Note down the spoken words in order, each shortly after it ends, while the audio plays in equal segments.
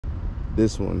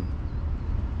this one.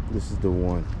 This is the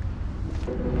one.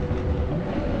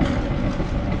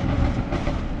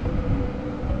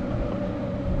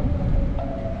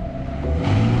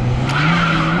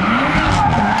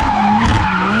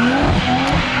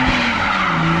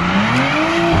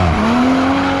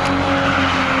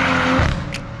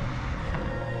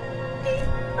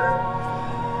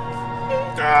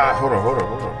 Hold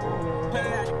on.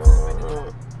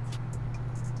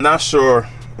 Not sure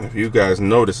if you guys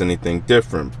notice anything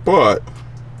different, but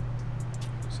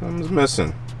something's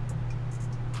missing.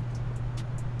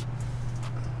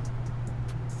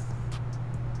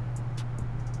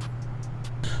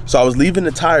 So I was leaving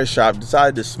the tire shop,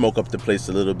 decided to smoke up the place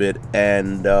a little bit,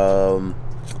 and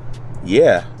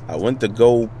yeah, I went to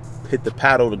go hit the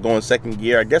paddle to go in second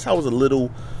gear. I guess I was a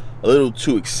little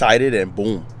too excited, and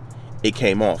boom, it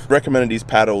came off. Recommended these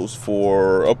paddles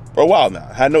for a while now.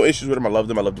 I had no issues with them. I love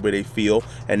them. I love the way they feel.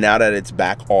 And now that it's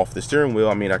back off the steering wheel,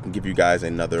 I mean, I can give you guys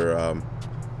another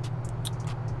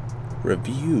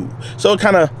review. So it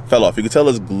kind of fell off. You can tell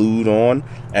it's glued on.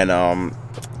 And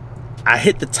I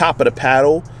hit the top of the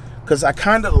paddle because I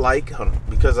kind of like,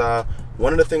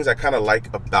 one of the things I kind of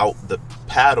like about the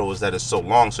paddle is that it's so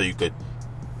long, so you could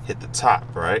hit the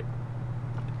top, right?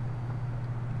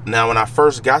 Now, when I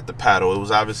first got the paddle, it was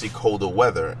obviously colder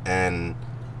weather, and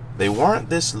they weren't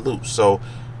this loose. So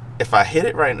if I hit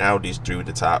it right now, these three with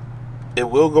the top, it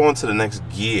will go into the next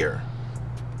gear.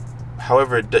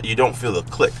 However, you don't feel the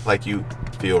click like you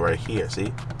feel right here,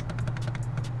 see?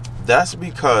 That's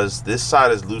because this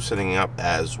side is loosening up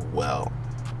as well.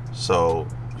 So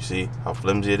you see how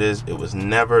flimsy it is? It was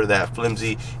never that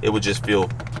flimsy. It would just feel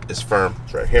it's firm.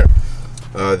 It's right here.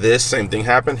 This same thing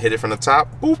happened. Hit it from the top,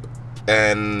 boop.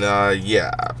 And yeah,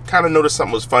 I kind of noticed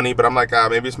something was funny, but I'm like,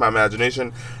 maybe it's my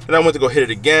imagination. And I went to go hit it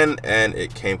again, and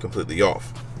it came completely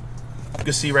off. You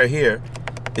can see right here,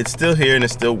 it's still here and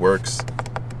it still works.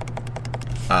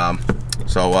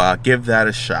 So give that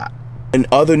a shot. In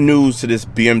other news to this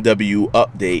BMW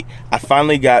update, I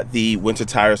finally got the winter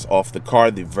tires off the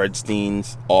car, the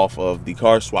Vredsteins off of the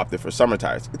car, swapped it for summer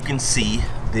tires. You can see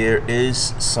there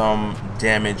is some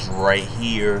damage right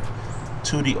here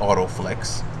to the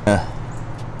Autoflex.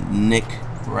 Nick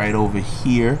right over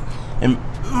here, and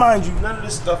mind you, none of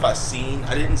this stuff I seen.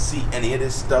 I didn't see any of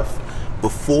this stuff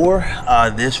before.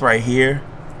 This right here,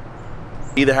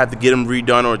 either have to get them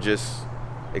redone or just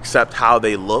accept how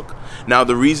they look. Now,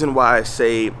 the reason why I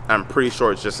say I'm pretty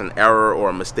sure it's just an error or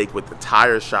a mistake with the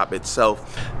tire shop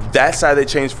itself, that side they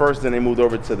changed first, then they moved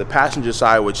over to the passenger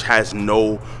side, which has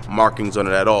no markings on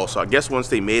it at all. So I guess once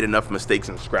they made enough mistakes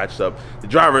and scratched up the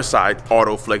driver's side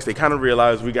Autoflex, they kind of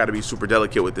realized we got to be super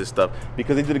delicate with this stuff,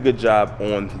 because they did a good job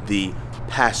on the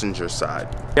passenger side.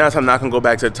 Yes, I'm not gonna go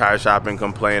back to the tire shop and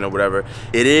complain or whatever.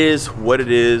 It is what it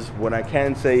is. What I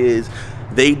can say is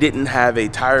they didn't have a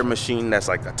tire machine that's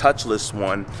like a touchless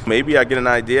one. Maybe I get an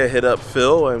idea, hit up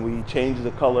Phil, and we change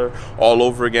the color all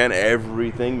over again,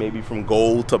 everything, maybe from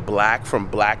gold to black, from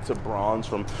black to bronze,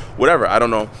 from whatever, I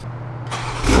don't know.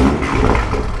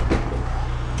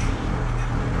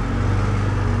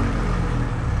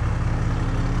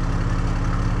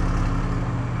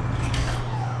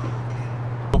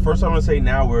 First, I'm gonna say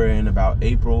now we're in about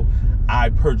April. I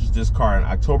purchased this car in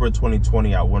October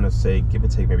 2020. I want to say, give or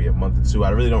take maybe a month or two.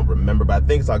 I really don't remember, but I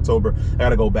think it's October. I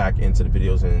gotta go back into the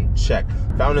videos and check.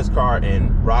 Found this car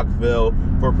in Rockville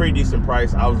for a pretty decent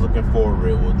price. I was looking for a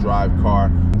rear-wheel drive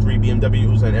car. 3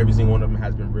 BMWs, and every single one of them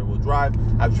has been rear-wheel drive.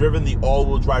 I've driven the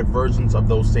all-wheel drive versions of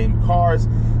those same cars,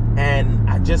 and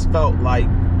I just felt like,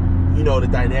 you know, the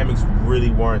dynamics really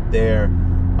weren't there,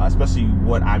 especially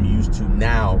what I'm used to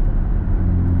now.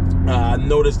 I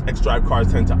noticed X-Drive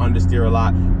cars tend to understeer a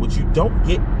lot, which you don't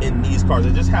get in these cars.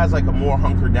 It just has like a more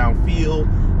hunkered down feel,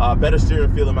 better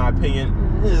steering feel in my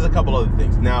opinion. There's a couple other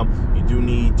things. Now, you do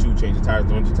need to change the tires in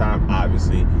the winter time,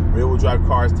 obviously. Rear-wheel drive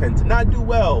cars tend to not do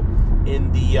well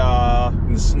in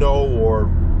the snow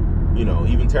or, you know,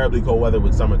 even terribly cold weather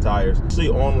with summer tires. Actually,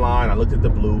 online, I looked at the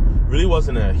blue. Really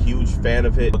wasn't a huge fan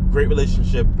of it. A great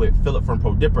relationship with Philip from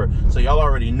Pro Dipper, so y'all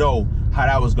already know how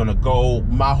that was gonna go.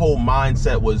 My whole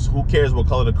mindset was, who cares what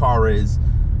color the car is?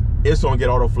 It's gonna get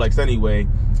Autoflex anyway,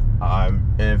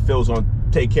 and Phil's gonna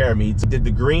take care of me. He did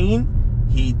the green,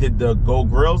 he did the gold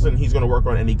grills, and he's gonna work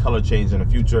on any color change in the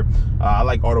future. I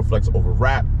like Autoflex over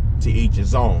wrap, to each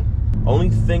his own. Only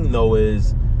thing though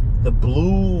is, the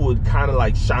blue would kind of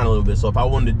like shine a little bit. So if I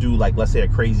wanted to do like, let's say a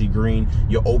crazy green,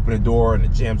 you open the door and the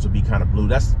jams would be kind of blue.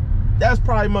 That's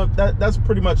pretty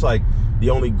much like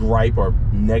the only gripe or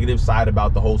negative side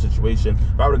about the whole situation.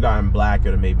 If I would have gotten black, it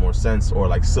would have made more sense, or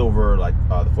like silver, like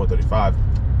the 435.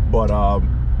 But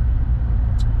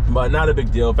but not a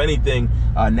big deal. If anything,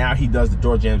 now he does the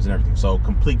door jambs and everything, so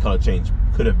complete color change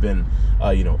could have been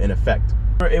you know, in effect.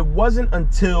 It wasn't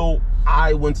until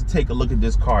I went to take a look at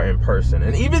this car in person,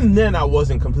 and even then I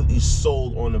wasn't completely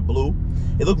sold on the blue.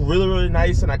 It looked really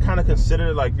nice, and I kind of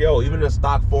considered, like, yo, even in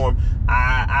stock form,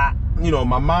 I you know,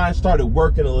 my mind started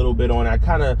working a little bit on it. I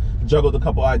kind of juggled a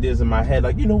couple ideas in my head,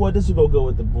 like, you know what, this will go good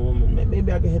with the boom, and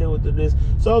maybe I can hit it with this.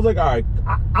 So I was like, all right,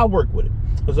 I'll work with it.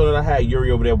 So then I had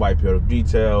Yuri over there, white pill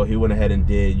detail. He went ahead and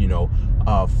did, you know,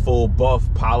 full buff,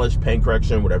 polish, paint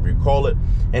correction, whatever you call it.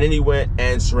 And then he went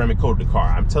and ceramic coated the car.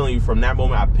 I'm telling you, from that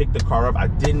moment, I picked the car up. I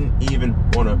didn't even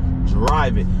want to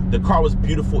drive it. The car was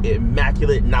beautiful,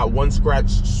 immaculate, not one scratch,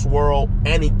 swirl,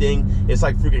 anything. It's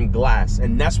like freaking glass.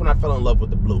 And that's when I fell in love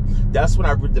with the blue. That's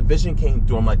when the vision came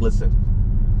through. I'm like, listen,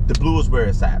 the blue is where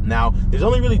it's at. Now, there's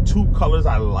only really two colors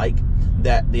I like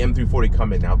that the M340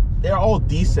 come in. Now, they're all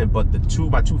decent, but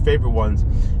my two favorite ones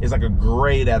is like a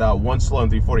gray that One Slow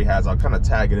M340 has. I'll kind of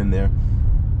tag it in there.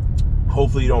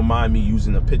 Hopefully you don't mind me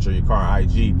using a picture of your car on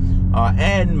IG.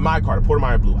 And my car, the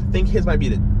Portamaya blue. I think his might be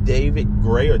the David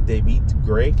Gray or David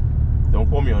Gray. Don't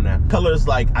quote me on that. Color is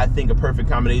like, I think, a perfect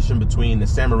combination between the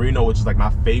San Marino, which is like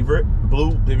my favorite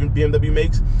blue BMW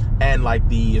makes, and like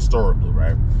the Astoria blue,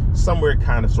 right? Somewhere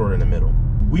kind of sort of in the middle.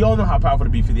 We all know how powerful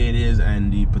the B58 is and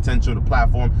the potential of the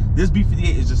platform. This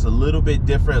B58 is just a little bit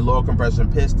different, lower compression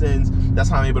pistons. That's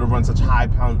how I'm able to run such high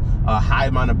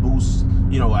amount of boost,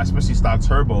 you know, especially stock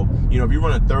turbo. You know, if you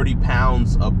run a 30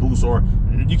 pounds of boost, or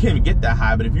you can't even get that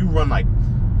high, but if you run like,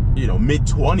 you know,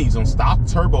 mid-20s on stock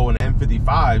turbo and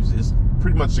M55s, it's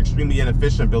pretty much extremely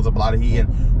inefficient, builds up a lot of heat,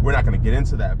 and we're not going to get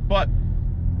into that. But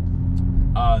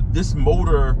this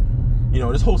motor, you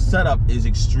know, this whole setup is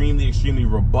extremely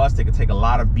robust. It can take a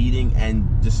lot of beating, and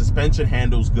the suspension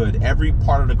handles good. Every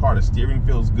part of the car, the steering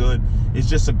feels good. It's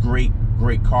just a great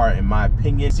car in my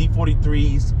opinion.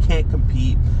 C43s can't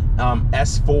compete.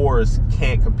 S4s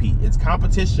can't compete. Its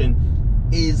competition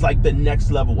is like the next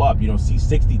level up, you know,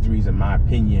 C63s in my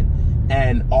opinion,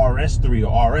 and RS3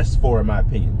 or RS4 in my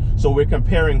opinion. So we're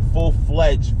comparing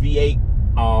full-fledged V8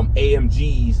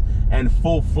 AMGs and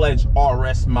full-fledged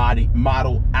RS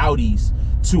model Audis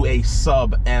to a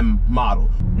sub M model.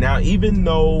 Now even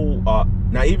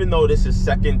though this is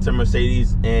second to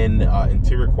Mercedes in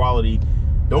interior quality,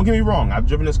 don't get me wrong, I've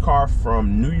driven this car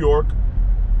from New York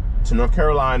to North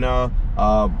Carolina,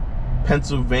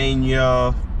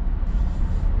 Pennsylvania,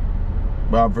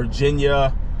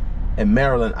 Virginia, and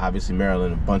Maryland. Obviously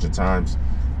Maryland a bunch of times.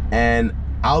 And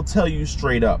I'll tell you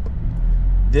straight up,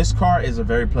 this car is a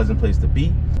very pleasant place to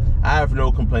be. I have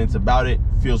no complaints about it.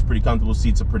 Feels pretty comfortable.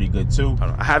 Seats are pretty good too.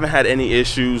 I haven't had any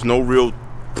issues, no real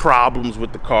problems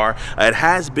with the car. It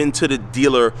has been to the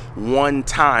dealer one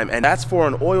time, and that's for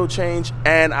an oil change,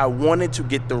 and I wanted to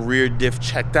get the rear diff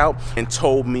checked out, and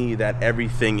told me that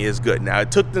everything is good. Now,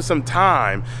 it took them some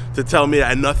time to tell me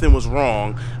that nothing was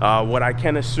wrong. What I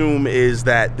can assume is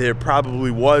that there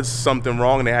probably was something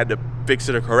wrong and they had to fix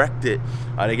it or correct it.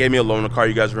 They gave me a loan on the car,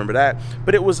 you guys remember that,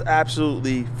 but it was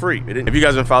absolutely free. If you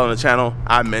guys have been following the channel,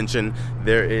 I mentioned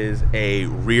there is a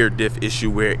rear diff issue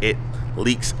where it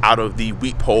leaks out of the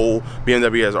weep hole.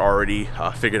 BMW has already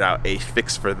figured out a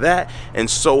fix for that, and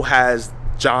so has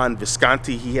John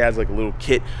Visconti. He has like a little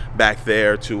kit back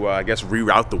there to I guess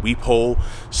reroute the weep hole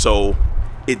so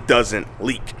it doesn't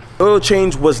leak. Oil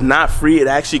change was not free. It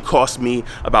actually cost me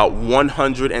about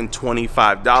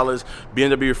 $125.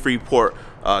 BMW Freeport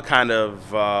kind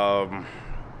of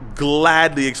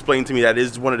gladly explained to me that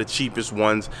is one of the cheapest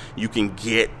ones you can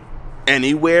get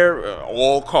anywhere,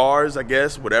 all cars, I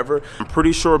guess, whatever. I'm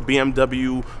pretty sure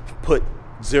BMW put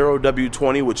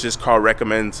 0W20, which this car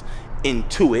recommends,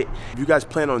 into it. If you guys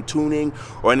plan on tuning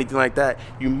or anything like that,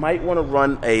 you might want to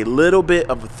run a little bit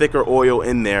of a thicker oil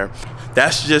in there.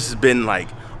 That's just been like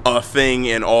a thing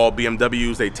in all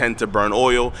BMWs. They tend to burn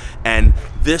oil, and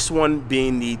this one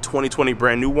being the 2020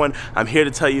 brand new one, I'm here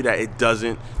to tell you that it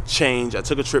doesn't change. I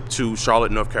took a trip to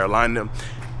Charlotte, North Carolina,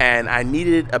 and I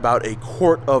needed about a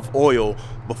quart of oil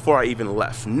before I even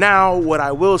left. Now, what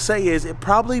I will say is it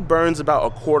probably burns about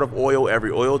a quart of oil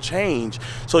every oil change,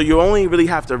 so you only really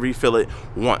have to refill it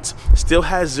once. Still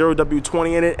has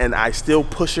 0W20 in it, and I still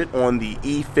push it on the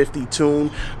E50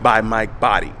 tune by Mike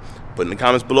Body. Put in the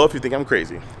comments below if you think I'm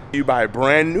crazy. You buy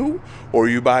brand new, or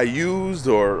you buy used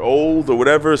or old or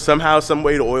whatever, somehow, some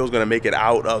way the oil is gonna make it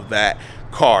out of that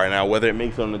car. Now, whether it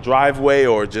makes it on the driveway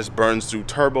or just burns through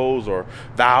turbos or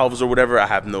valves or whatever, I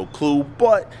have no clue,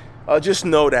 but just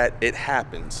know that it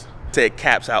happens. Say it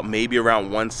caps out maybe around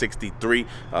 163.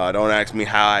 Don't ask me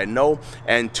how I know,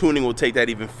 and tuning will take that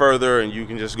even further, and you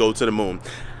can just go to the moon.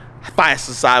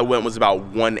 Fastest side went was about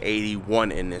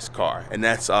 181 in this car, and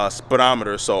that's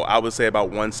speedometer, so I would say about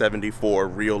 174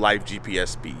 real life GPS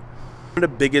speed. One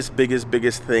of the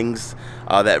biggest things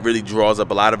that really draws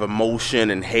up a lot of emotion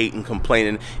and hate and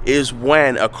complaining is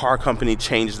when a car company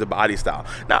changes the body style.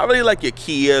 Not really like your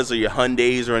Kias or your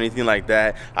Hyundais or anything like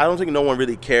that. I don't think no one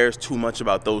really cares too much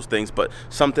about those things, but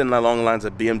something along the lines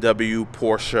of BMW,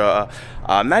 Porsche,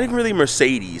 not even really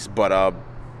Mercedes, but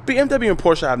BMW and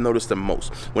Porsche I've noticed the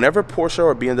most. Whenever Porsche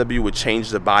or BMW would change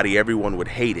the body, everyone would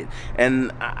hate it.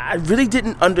 And I really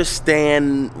didn't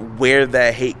understand where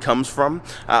that hate comes from.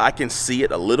 I can see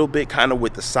it a little bit kind of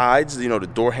with the sides, you know, the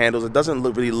door handles. It doesn't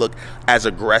really look as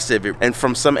aggressive. And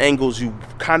from some angles, you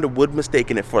kind of would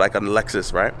mistaken it for like a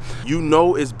Lexus, right? You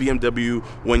know it's BMW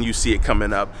when you see it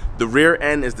coming up. The rear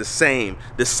end is the same.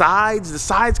 The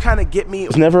sides kind of get me.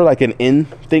 It's never like an in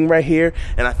thing right here.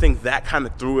 And I think that kind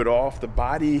of threw it off. The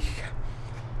body,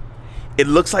 it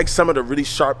looks like some of the really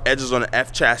sharp edges on the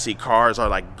F chassis cars are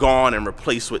like gone and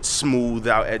replaced with smooth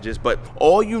out edges, but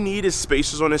all you need is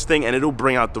spacers on this thing and it'll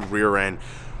bring out the rear end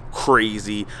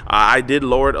crazy. I did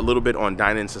lower it a little bit on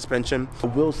dyno suspension. I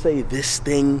will say this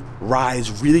thing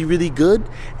rides really good,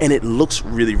 and it looks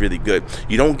really good.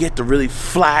 You don't get the really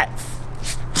flat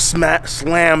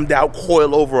slammed out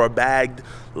coil over or bagged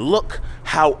look.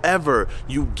 However,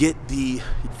 you get the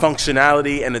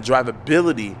functionality and the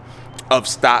drivability of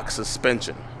stock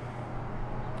suspension,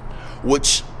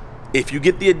 which, if you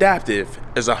get the adaptive,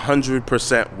 is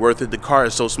 100% worth it. The car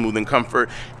is so smooth in comfort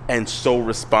and so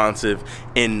responsive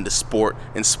in the Sport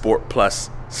and Sport Plus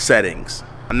settings.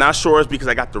 I'm not sure it's because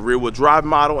I got the rear wheel drive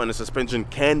model and the suspension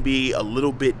can be a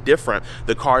little bit different.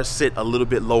 The cars sit a little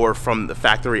bit lower from the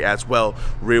factory as well,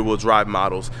 rear wheel drive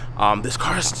models. This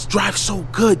car drives so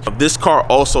good. This car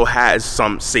also has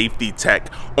some safety tech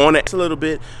on it. It's a little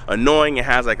bit annoying. It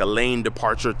has like a lane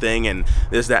departure thing and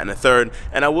this, that, and the third.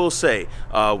 And I will say,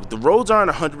 the roads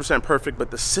aren't 100% perfect, but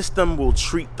the system will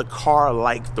treat the car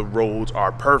like the roads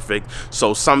are perfect.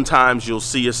 So sometimes you'll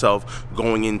see yourself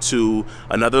going into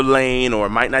another lane, or it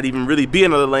might not even really be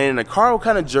another lane, and the car will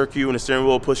kind of jerk you and the steering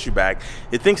wheel will push you back.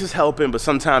 It thinks it's helping, but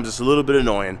sometimes it's a little bit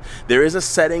annoying. There is a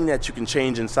setting that you can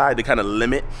change inside to kind of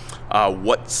limit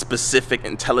what specific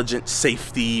intelligent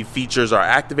safety features are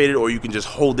activated, or you can just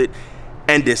hold it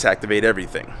and disactivate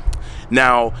everything.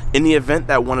 Now, in the event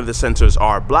that one of the sensors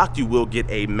are blocked, you will get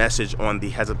a message on the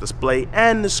heads-up display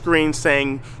and the screen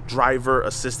saying driver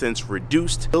assistance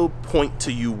reduced. It'll point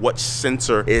to you what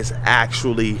sensor is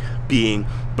actually being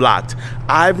blocked.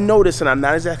 I've noticed, and I'm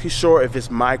not exactly sure if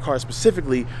it's my car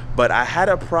specifically, but I had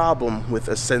a problem with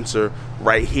a sensor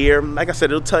right here. Like I said,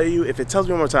 it'll tell you. If it tells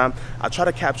me one more time, I'll try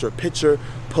to capture a picture,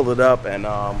 pull it up, and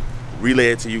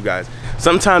relay it to you guys.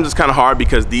 Sometimes it's kind of hard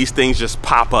because these things just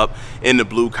pop up in the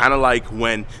blue, kind of like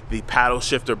when the paddle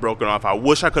shifter broken off. I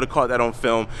wish I could have caught that on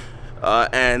film,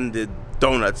 and the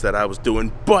donuts that I was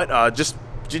doing, but it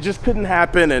just couldn't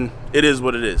happen, and it is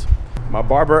what it is. My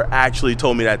barber actually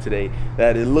told me that today,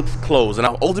 that it looks closed.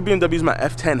 And older BMWs, my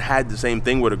F10 had the same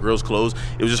thing where the grill's closed.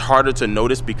 It was just harder to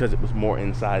notice because it was more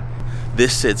inside.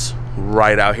 This sits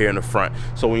right out here in the front.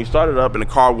 So when you start it up and the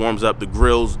car warms up, the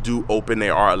grills do open. They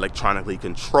are electronically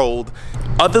controlled.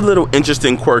 Other little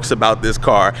interesting quirks about this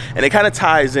car, and it kind of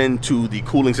ties into the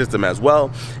cooling system as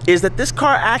well, is that this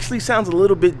car actually sounds a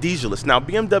little bit dieselist. Now,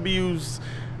 BMWs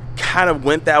kind of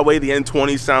went that way. The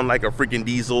N20s sound like a freaking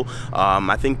diesel.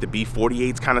 I think the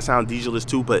B48s kind of sound dieselist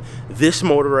too, but this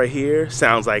motor right here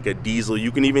sounds like a diesel.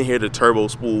 You can even hear the turbo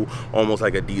spool almost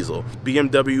like a diesel.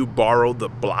 BMW borrowed the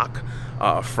block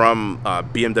from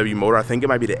BMW motor. I think it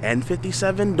might be the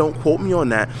N57, don't quote me on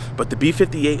that, but the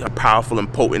B58 are powerful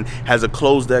and potent, has a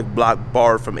closed deck block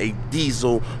borrowed from a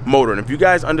diesel motor. And if you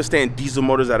guys understand diesel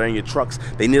motors that are in your trucks,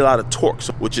 they need a lot of torque,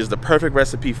 which is the perfect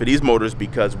recipe for these motors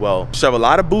because, well, shove a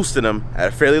lot of boost in them at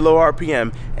a fairly low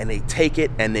RPM, and they take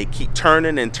it and they keep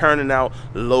turning and turning out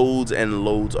loads and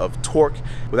loads of torque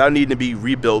without needing to be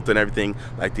rebuilt and everything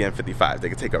like the N55. They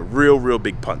can take a real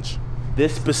big punch.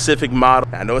 This specific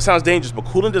model, I know it sounds dangerous, but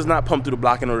coolant does not pump through the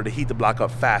block in order to heat the block up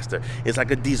faster. It's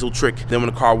like a diesel trick. Then when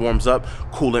the car warms up,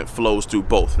 coolant flows through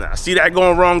both. Now, I see that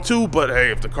going wrong too, but hey,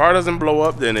 if the car doesn't blow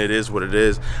up, then it is what it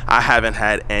is. I haven't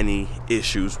had any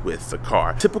issues with the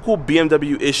car. Typical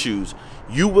BMW issues,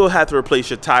 you will have to replace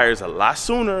your tires a lot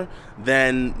sooner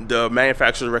than the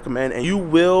manufacturers recommend, and you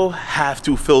will have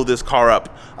to fill this car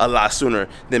up a lot sooner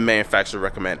than manufacturers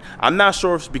recommend. I'm not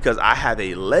sure if it's because I have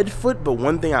a lead foot, but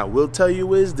one thing I will tell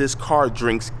you is this car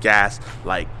drinks gas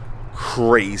like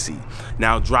crazy.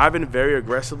 Now, driving very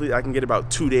aggressively, I can get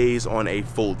about 2 days on a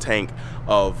full tank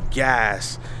of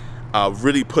gas.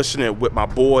 Really pushing it with my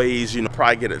boys, you know,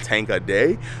 probably get a tank a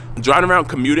day. Driving around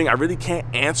commuting, I really can't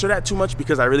answer that too much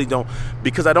because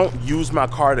I don't use my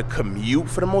car to commute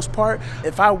for the most part.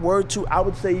 If I were to, I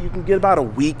would say you can get about a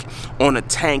week on a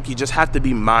tank. You just have to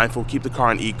be mindful, keep the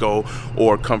car in eco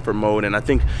or comfort mode, and I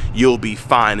think you'll be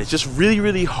fine. It's just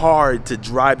really hard to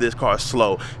drive this car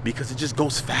slow because it just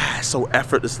goes fast so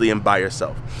effortlessly and by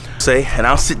yourself. And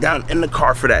I'll sit down in the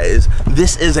car for that,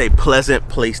 this is a pleasant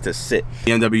place to sit.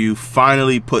 BMW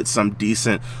finally put some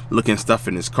decent looking stuff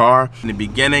in this car. In the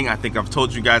beginning, I think I've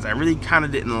told you guys, I really kind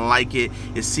of didn't like it.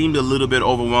 It seemed a little bit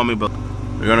overwhelming, but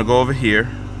we're gonna go over here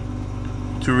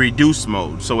to reduce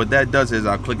mode. So what that does is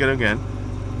I'll click it again,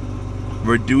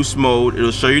 reduce mode.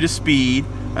 It'll show you the speed,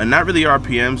 not really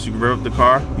RPMs. You can rev up the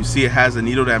car. You see it has a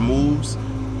needle that moves,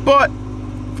 but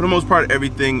for the most part,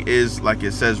 everything is like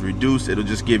it says reduce. It'll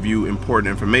just give you important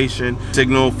information,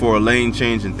 signal for a lane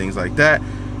change and things like that.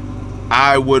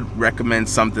 I would recommend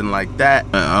something like that.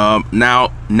 Now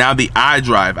the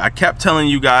iDrive. I kept telling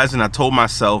you guys, and I told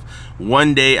myself,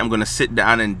 one day I'm gonna sit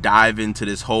down and dive into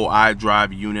this whole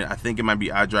iDrive unit. I think it might be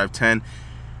iDrive 10.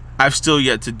 I've still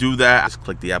yet to do that. Just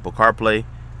click the Apple CarPlay.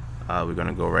 We're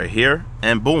gonna go right here,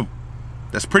 and boom.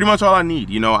 That's pretty much all I need.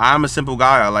 You know, I'm a simple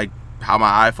guy. I like how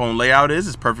my iPhone layout is.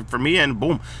 It's perfect for me, and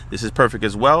boom, this is perfect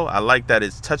as well. I like that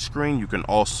it's touchscreen. You can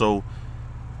also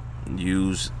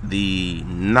use the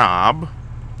knob,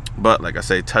 but like I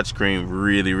say, touchscreen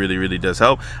really does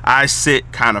help. I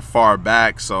sit kind of far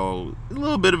back, so a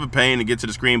little bit of a pain to get to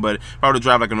the screen, but if I were to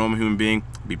drive like a normal human being,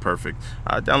 it'd be perfect.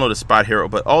 Download a Spot Hero,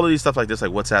 but all of these stuff like this,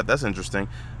 like WhatsApp, that's interesting.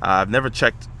 I've never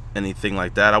checked anything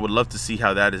like that. I would love to see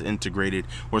how that is integrated,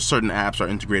 or certain apps are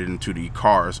integrated into the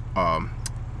car's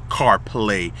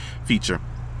CarPlay feature.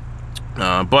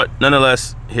 But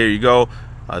nonetheless, here you go.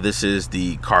 This is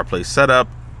the CarPlay setup.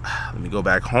 Let me go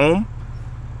back home,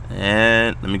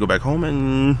 and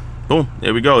boom,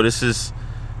 there we go. This is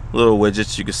little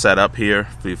widgets you can set up here.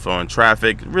 Free flowing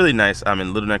traffic, really nice. I'm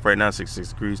in Little Neck right now,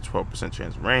 66 degrees, 12%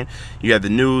 chance of rain. You have the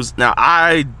news. Now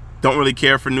I don't really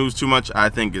care for news too much. I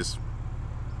think it's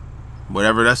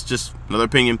whatever, that's just another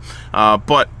opinion,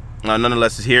 but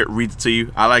nonetheless, it's here. It reads it to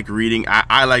you. I like reading.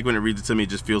 I like when it reads it to me. It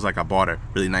just feels like I bought a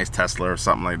really nice Tesla or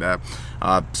something like that.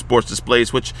 Sports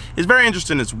displays, which is very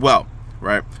interesting as well,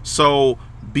 right? So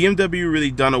BMW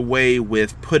really done away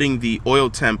with putting the oil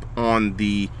temp on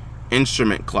the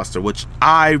instrument cluster, which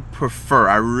I prefer.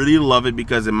 I really love it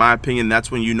because, in my opinion,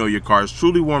 that's when you know your car is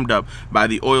truly warmed up by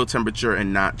the oil temperature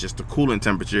and not just the coolant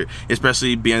temperature,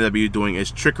 especially BMW doing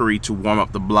its trickery to warm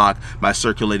up the block by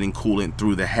circulating coolant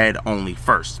through the head only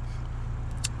first.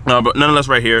 But nonetheless,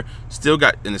 right here, still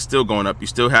got, and it's still going up. You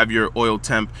still have your oil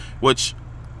temp, which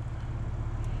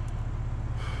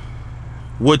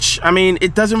I mean,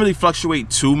 it doesn't really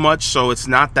fluctuate too much, so it's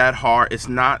not that hard. It's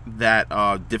not that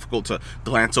difficult to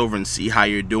glance over and see how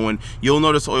you're doing. You'll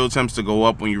notice oil temps to go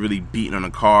up when you're really beating on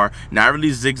a car. Not really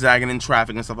zigzagging in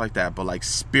traffic and stuff like that, but like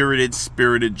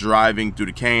spirited driving through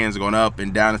the cans, going up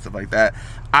and down and stuff like that.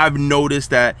 I've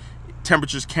noticed that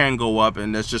temperatures can go up,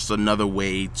 and that's just another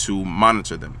way to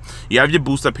monitor them. You have your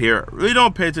boost up here. Really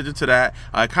don't pay attention to that.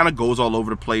 It kind of goes all over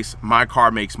the place. My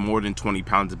car makes more than 20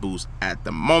 pounds of boost at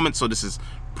the moment, so this is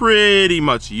pretty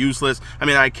much useless. I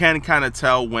mean, I can kind of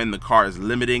tell when the car is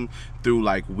limiting through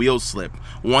like wheel slip.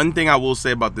 One thing I will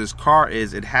say about this car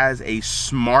is it has a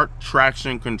smart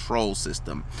traction control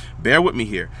system. Bear with me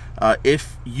here.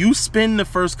 If you spin the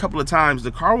first couple of times,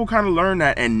 the car will kind of learn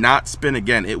that and not spin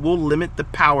again. It will limit the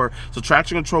power, so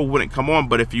traction control wouldn't come on.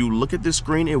 But if you look at this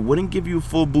screen, it wouldn't give you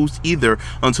full boost either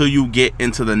until you get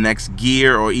into the next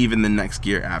gear, or even the next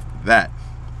gear after that.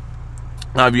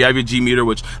 You have your G meter,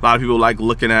 which a lot of people like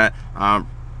looking at.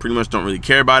 Pretty much don't really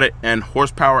care about it. And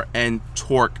horsepower and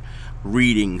torque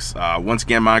readings. Once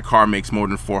again, my car makes more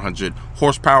than 400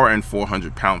 horsepower and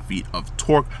 400 pound-feet of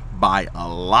torque by a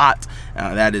lot.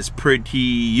 That is pretty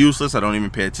useless. I don't even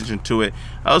pay attention to it.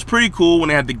 It was pretty cool when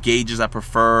they had the gauges I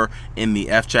prefer in the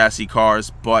F chassis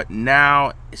cars, but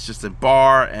now it's just a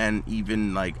bar, and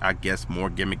even, like, I guess more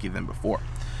gimmicky than before.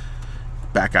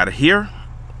 Back out of here.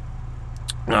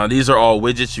 These are all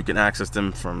widgets. You can access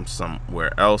them from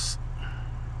somewhere else.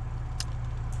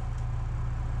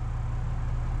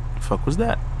 The fuck was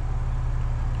that?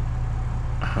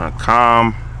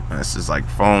 Com. This is like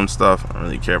phone stuff. I don't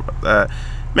really care about that.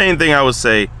 Main thing I would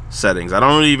say, settings. I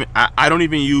don't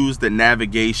even use the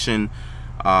navigation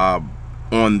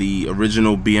on the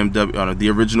original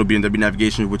BMW,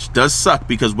 navigation, which does suck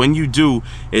because when you do,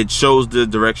 it shows the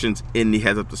directions in the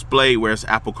heads-up display, whereas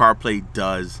Apple CarPlay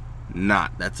does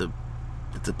not. That's a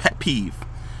pet peeve.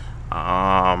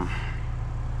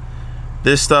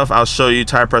 This stuff I'll show you.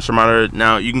 Tire pressure monitor.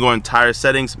 Now you can go in tire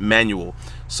settings, manual.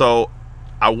 So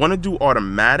I want to do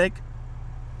automatic.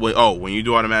 Wait, oh, when you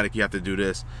do automatic, you have to do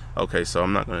this. Okay, so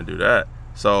I'm not going to do that.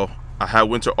 So I had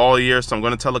winter all year, so I'm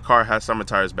going to tell the car it has summer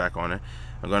tires back on it.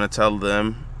 I'm going to tell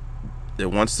them it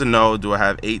wants to know, do I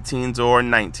have 18s or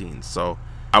 19s? So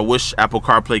I wish Apple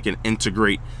CarPlay can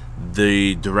integrate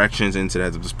the directions into the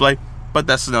heads-up display, but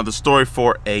that's another story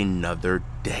for another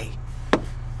day.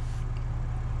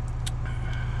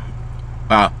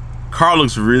 Car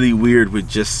looks really weird with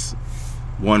just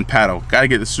one paddle. Gotta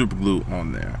get the super glue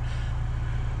on there.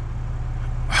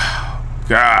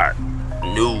 God,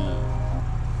 no.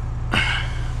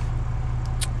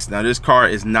 Now this car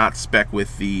is not spec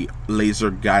with the laser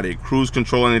guided cruise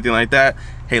control or anything like that.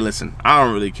 Hey, listen, I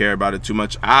don't really care about it too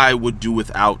much. I would do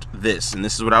without this, and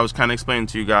this is what I was kind of explaining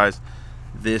to you guys.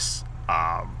 This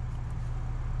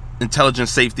intelligent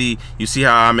safety, you see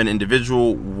how I'm an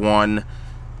individual, one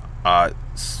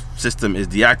system is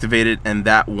deactivated, and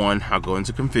that one, I'll go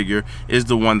into configure, is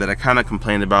the one that I kind of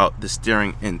complained about, the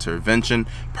steering intervention.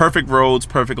 Perfect roads,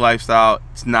 perfect lifestyle.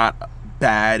 It's not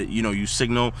bad, you know, you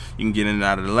signal, you can get in and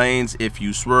out of the lanes. If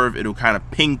you swerve, it'll kind of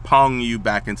ping pong you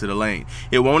back into the lane.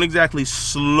 It won't exactly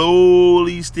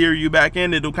slowly steer you back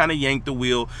in, it'll kind of yank the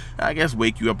wheel, I guess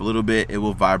wake you up a little bit. It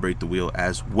will vibrate the wheel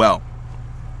as well.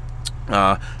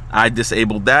 I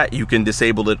disabled that. You can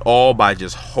disable it all by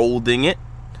just holding it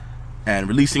and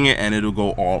releasing it, and it'll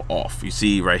go all off. You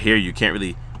see right here, you can't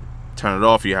really turn it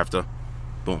off. You have to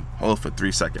boom, hold it for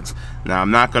 3 seconds. Now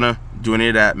I'm not gonna do any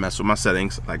of that, mess with my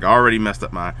settings. Like, I already messed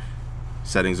up my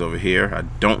settings over here. I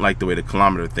don't like the way the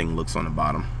kilometer thing looks on the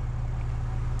bottom,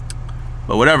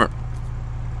 but whatever.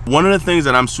 One of the things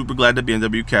that I'm super glad that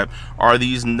BMW kept are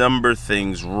these number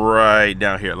things right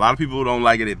down here. A lot of people don't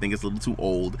like it. They think it's a little too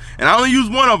old, and I only use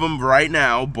one of them right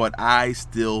now, but I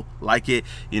still like it.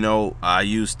 You know, I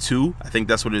use 2. I think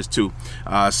that's what it is, 2.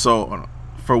 So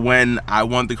for when I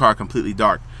want the car completely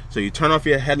dark. So you turn off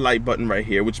your headlight button right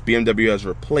here, which BMW has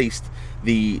replaced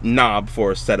the knob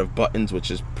for a set of buttons,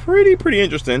 which is pretty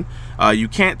interesting. You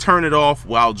can't turn it off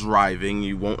while driving.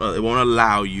 You won't. It won't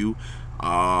allow you.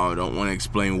 I don't want to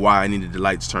explain why I needed the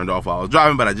lights turned off while I was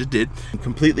driving, but I just did.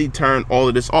 Completely turn all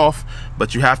of this off,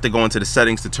 but you have to go into the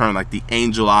settings to turn like the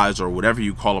angel eyes or whatever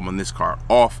you call them on this car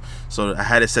off. So I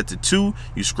had it set to 2.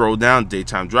 You scroll down,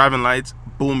 daytime driving lights,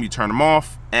 boom, you turn them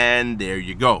off, and there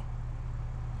you go.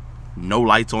 No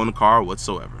lights on the car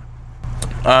whatsoever.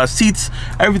 Seats,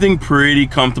 everything pretty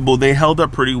comfortable. They held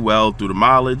up pretty well through the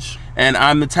mileage, and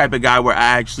I'm the type of guy where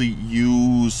I actually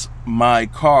use my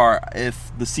car.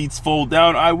 If the seats fold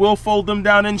down, I will fold them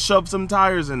down and shove some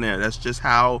tires in there. That's just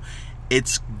how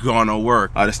it's gonna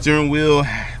work. The steering wheel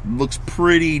looks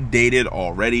pretty dated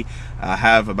already. I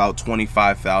have about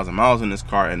 25,000 miles in this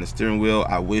car, and the steering wheel,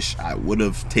 I wish I would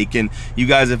have taken you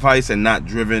guys' advice and not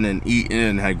driven and eaten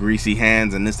and had greasy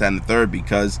hands and this, that, and the third,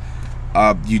 because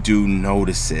you do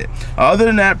notice it. Other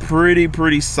than that,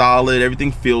 pretty solid.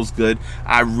 Everything feels good.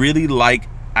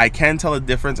 I can tell a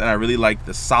difference, and I really like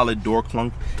the solid door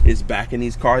clunk is back in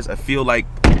these cars. I feel like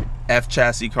F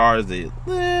chassis cars, they're a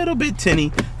little bit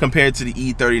tinny compared to the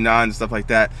E39 and stuff like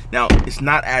that. Now, it's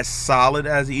not as solid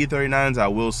as the E39s, I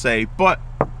will say, but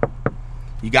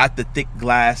you got the thick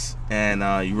glass, and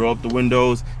you roll up the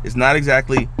windows. It's not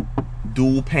exactly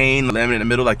dual pane laminate in the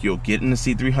middle like you'll get in the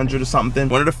C300 or something.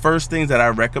 One of the first things that I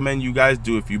recommend you guys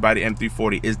do if you buy the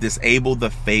M340 is disable the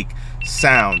fake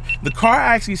sound. The car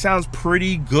actually sounds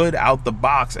pretty good out the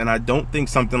box, and I don't think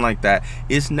something like that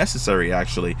is necessary.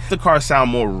 Actually, the cars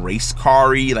sound more race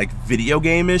car-y, like video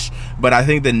game-ish, but I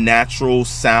think the natural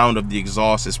sound of the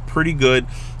exhaust is pretty good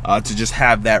to just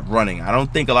have that running. I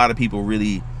don't think a lot of people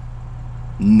really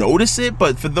notice it,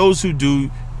 but for those who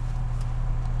do,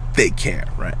 they care,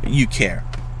 right? You care.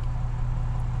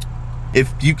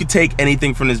 If you could take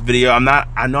anything from this video, I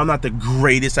know I'm not the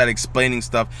greatest at explaining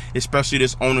stuff, especially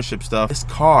this ownership stuff. This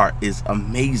car is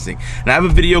amazing, and I have a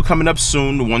video coming up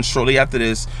soon, the one shortly after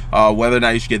this, whether or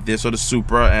not you should get this or the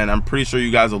Supra, and I'm pretty sure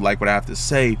you guys will like what I have to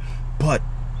say. But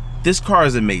this car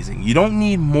is amazing. You don't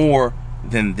need more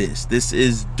than this. This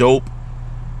is dope.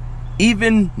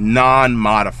 Even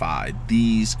non-modified,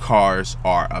 these cars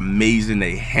are amazing.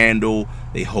 They handle,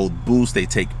 they hold boost, they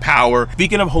take power.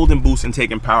 Speaking of holding boost and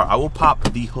taking power, I will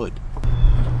pop the hood.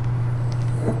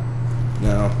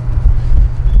 Now,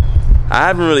 I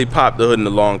haven't really popped the hood in a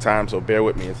long time, so bear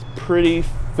with me. It's pretty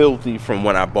filthy from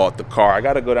when I bought the car. I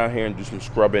gotta go down here and do some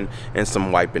scrubbing and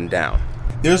some wiping down.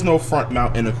 There's no front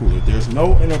mount intercooler. There's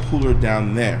no intercooler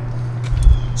down there.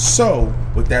 So,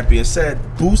 with that being said,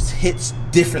 boost hits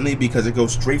differently because it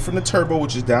goes straight from the turbo,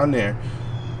 which is down there,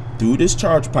 through this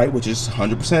charge pipe, which is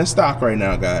 100% stock right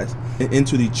now, guys, and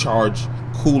into the charge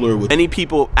cooler. Many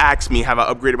people ask me, have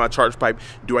I upgraded my charge pipe?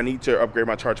 Do I need to upgrade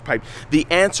my charge pipe? The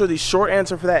short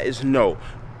answer for that is no.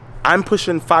 I'm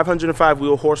pushing 505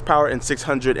 wheel horsepower and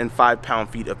 605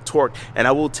 pound-feet of torque, and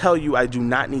I will tell you I do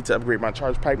not need to upgrade my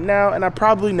charge pipe now, and I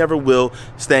probably never will,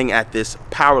 staying at this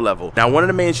power level. Now, one of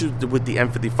the main issues with the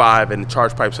M55 and the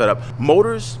charge pipe setup,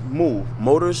 motors move,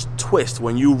 motors twist.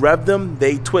 When you rev them,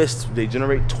 they twist. They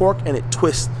generate torque and it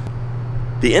twists.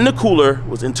 The intercooler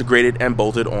was integrated and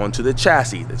bolted onto the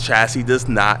chassis. The chassis does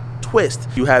not twist.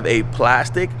 You have a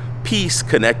plastic piece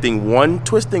connecting one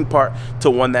twisting part to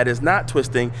one that is not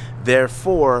twisting.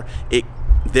 Therefore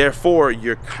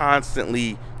you're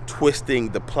constantly twisting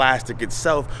the plastic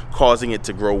itself, causing it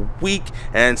to grow weak,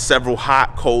 and several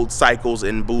hot cold cycles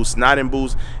in boost. Not in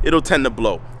boost, it'll tend to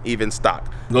blow, even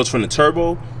stock. It goes from the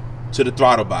turbo to the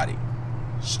throttle body,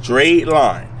 straight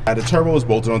line. Now, the turbo is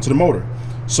bolted onto the motor,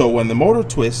 so when the motor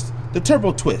twists, the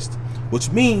turbo twists,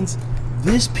 which means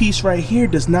this piece right here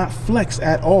does not flex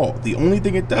at all. The only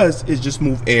thing it does is just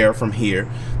move air from here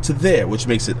to there, which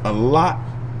makes it a lot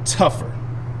tougher.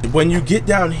 When you get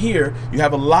down here, you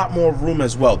have a lot more room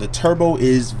as well. The turbo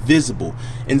is visible.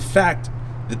 In fact,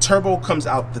 the turbo comes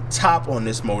out the top on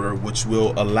this motor, which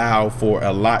will allow for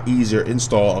a lot easier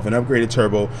install of an upgraded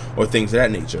turbo or things of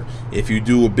that nature. If you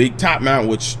do a big top mount,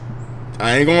 which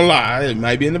I ain't gonna lie, it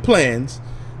might be in the plans,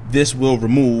 this will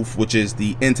remove, which is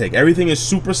the intake. Everything is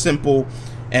super simple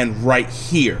and right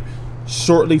here,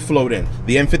 shortly flowed in.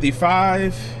 The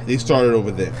M55, they started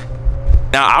over there.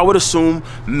 Now, I would assume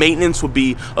maintenance would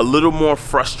be a little more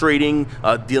frustrating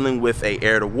dealing with a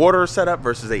air-to-water setup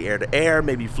versus a air-to-air.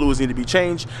 Maybe fluids need to be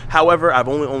changed. However, I've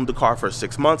only owned the car for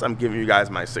 6 months. I'm giving you guys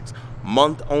my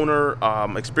 6-month owner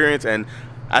experience, and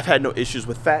I've had no issues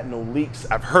with that, no leaks.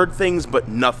 I've heard things, but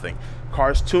nothing.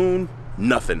 Car's tuned,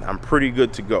 nothing. I'm pretty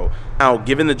good to go. Now,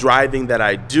 given the driving that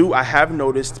I do, I have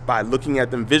noticed by looking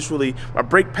at them visually, my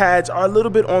brake pads are a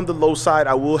little bit on the low side.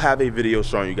 I will have a video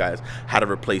showing you guys how to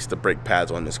replace the brake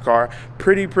pads on this car.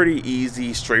 Pretty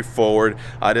easy, straightforward.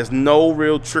 There's no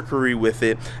real trickery with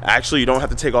it. Actually, you don't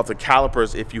have to take off the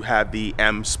calipers if you have the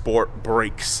M Sport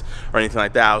brakes or anything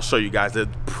like that. I'll show you guys. They're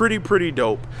pretty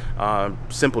dope.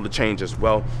 Simple to change as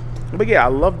well. But yeah, I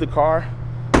love the car.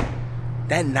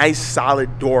 That nice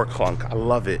solid door clunk, I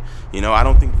love it. You know, I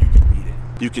don't think you can beat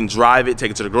it. You can drive it, take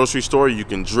it to the grocery store, you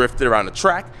can drift it around the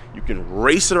track, you can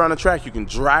race it around the track, you can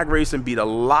drag race and beat a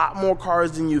lot more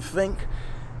cars than you think.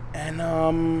 And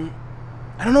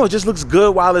I don't know, it just looks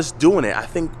good while it's doing it. I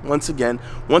think once again,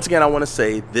 I wanna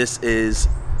say this is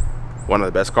one of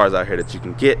the best cars out here that you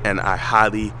can get, and I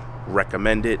highly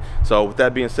recommend it. So with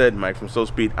that being said, Mike from Slow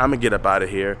Speed, I'm gonna get up out of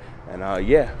here, and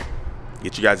yeah,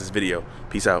 get you guys this video.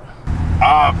 Peace out.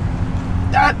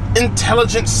 That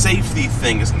intelligent safety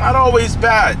thing is not always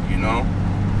bad, you know.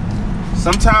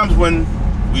 Sometimes when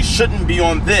we shouldn't be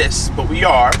on this, but we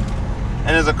are, and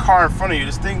there's a car in front of you,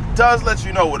 this thing does let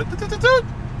you know what it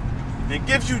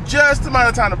gives you just the amount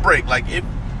of time to brake. Like, if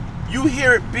you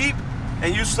hear it beep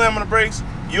and you slam on the brakes,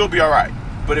 you'll be all right.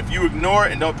 But if you ignore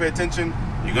it and don't pay attention,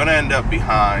 you're gonna end up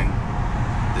behind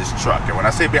this truck. And when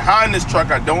I say behind this truck,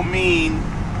 I don't mean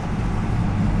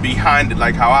behind it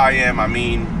like how I am. I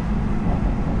mean,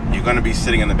 you're gonna be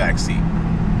sitting in the back seat.